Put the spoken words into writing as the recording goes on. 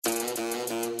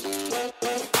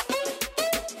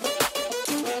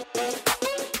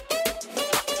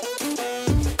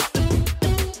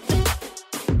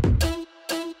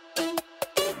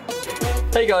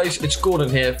Hey guys, it's Gordon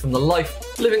here from the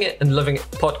Life, Living It and Loving It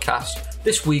podcast.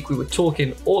 This week we were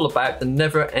talking all about the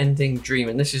never-ending dream,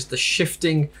 and this is the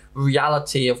shifting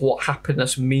reality of what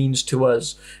happiness means to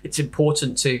us. It's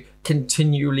important to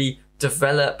continually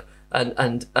develop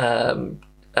and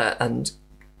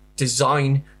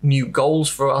design new goals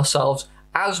for ourselves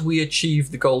as we achieve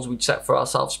the goals we'd set for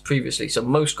ourselves previously. So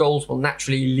most goals will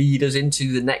naturally lead us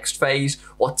into the next phase,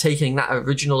 or taking that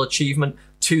original achievement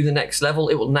to the next level.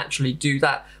 It will naturally do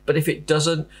that. But if it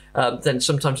doesn't, then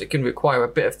sometimes it can require a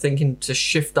bit of thinking to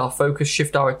shift our focus,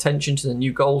 shift our attention to the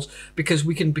new goals, because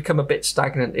we can become a bit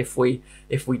stagnant if we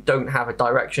don't have a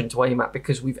direction to aim at,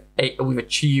 because we've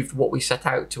achieved what we set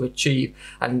out to achieve.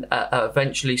 And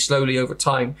eventually, slowly over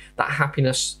time, that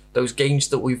happiness, those gains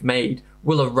that we've made,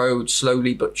 will erode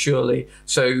slowly but surely.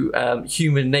 So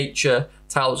human nature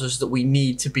tells us that we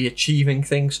need to be achieving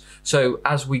things. So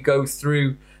as we go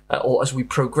through or as we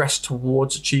progress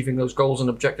towards achieving those goals and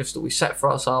objectives that we set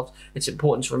for ourselves, it's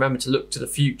important to remember to look to the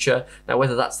future. Now,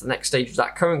 whether that's the next stage of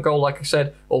that current goal, like I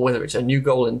said, or whether it's a new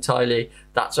goal entirely,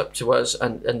 that's up to us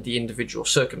and the individual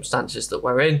circumstances that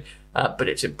we're in. But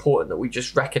it's important that we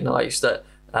just recognize that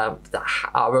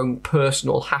our own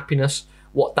personal happiness,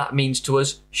 what that means to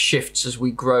us, shifts as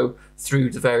we grow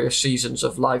through the various seasons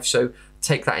of life. So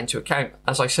take that into account.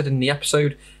 As I said in the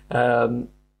episode,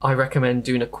 I recommend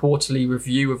doing a quarterly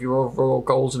review of your overall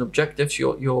goals and objectives,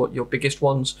 your biggest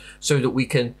ones, so that we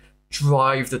can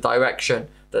drive the direction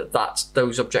that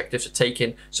those objectives are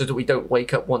taking, so that we don't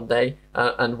wake up one day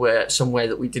and we're somewhere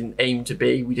that we didn't aim to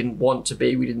be, we didn't want to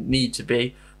be, we didn't need to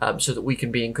be, so that we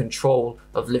can be in control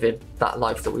of living that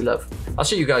life that we love. I'll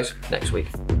see you guys next week.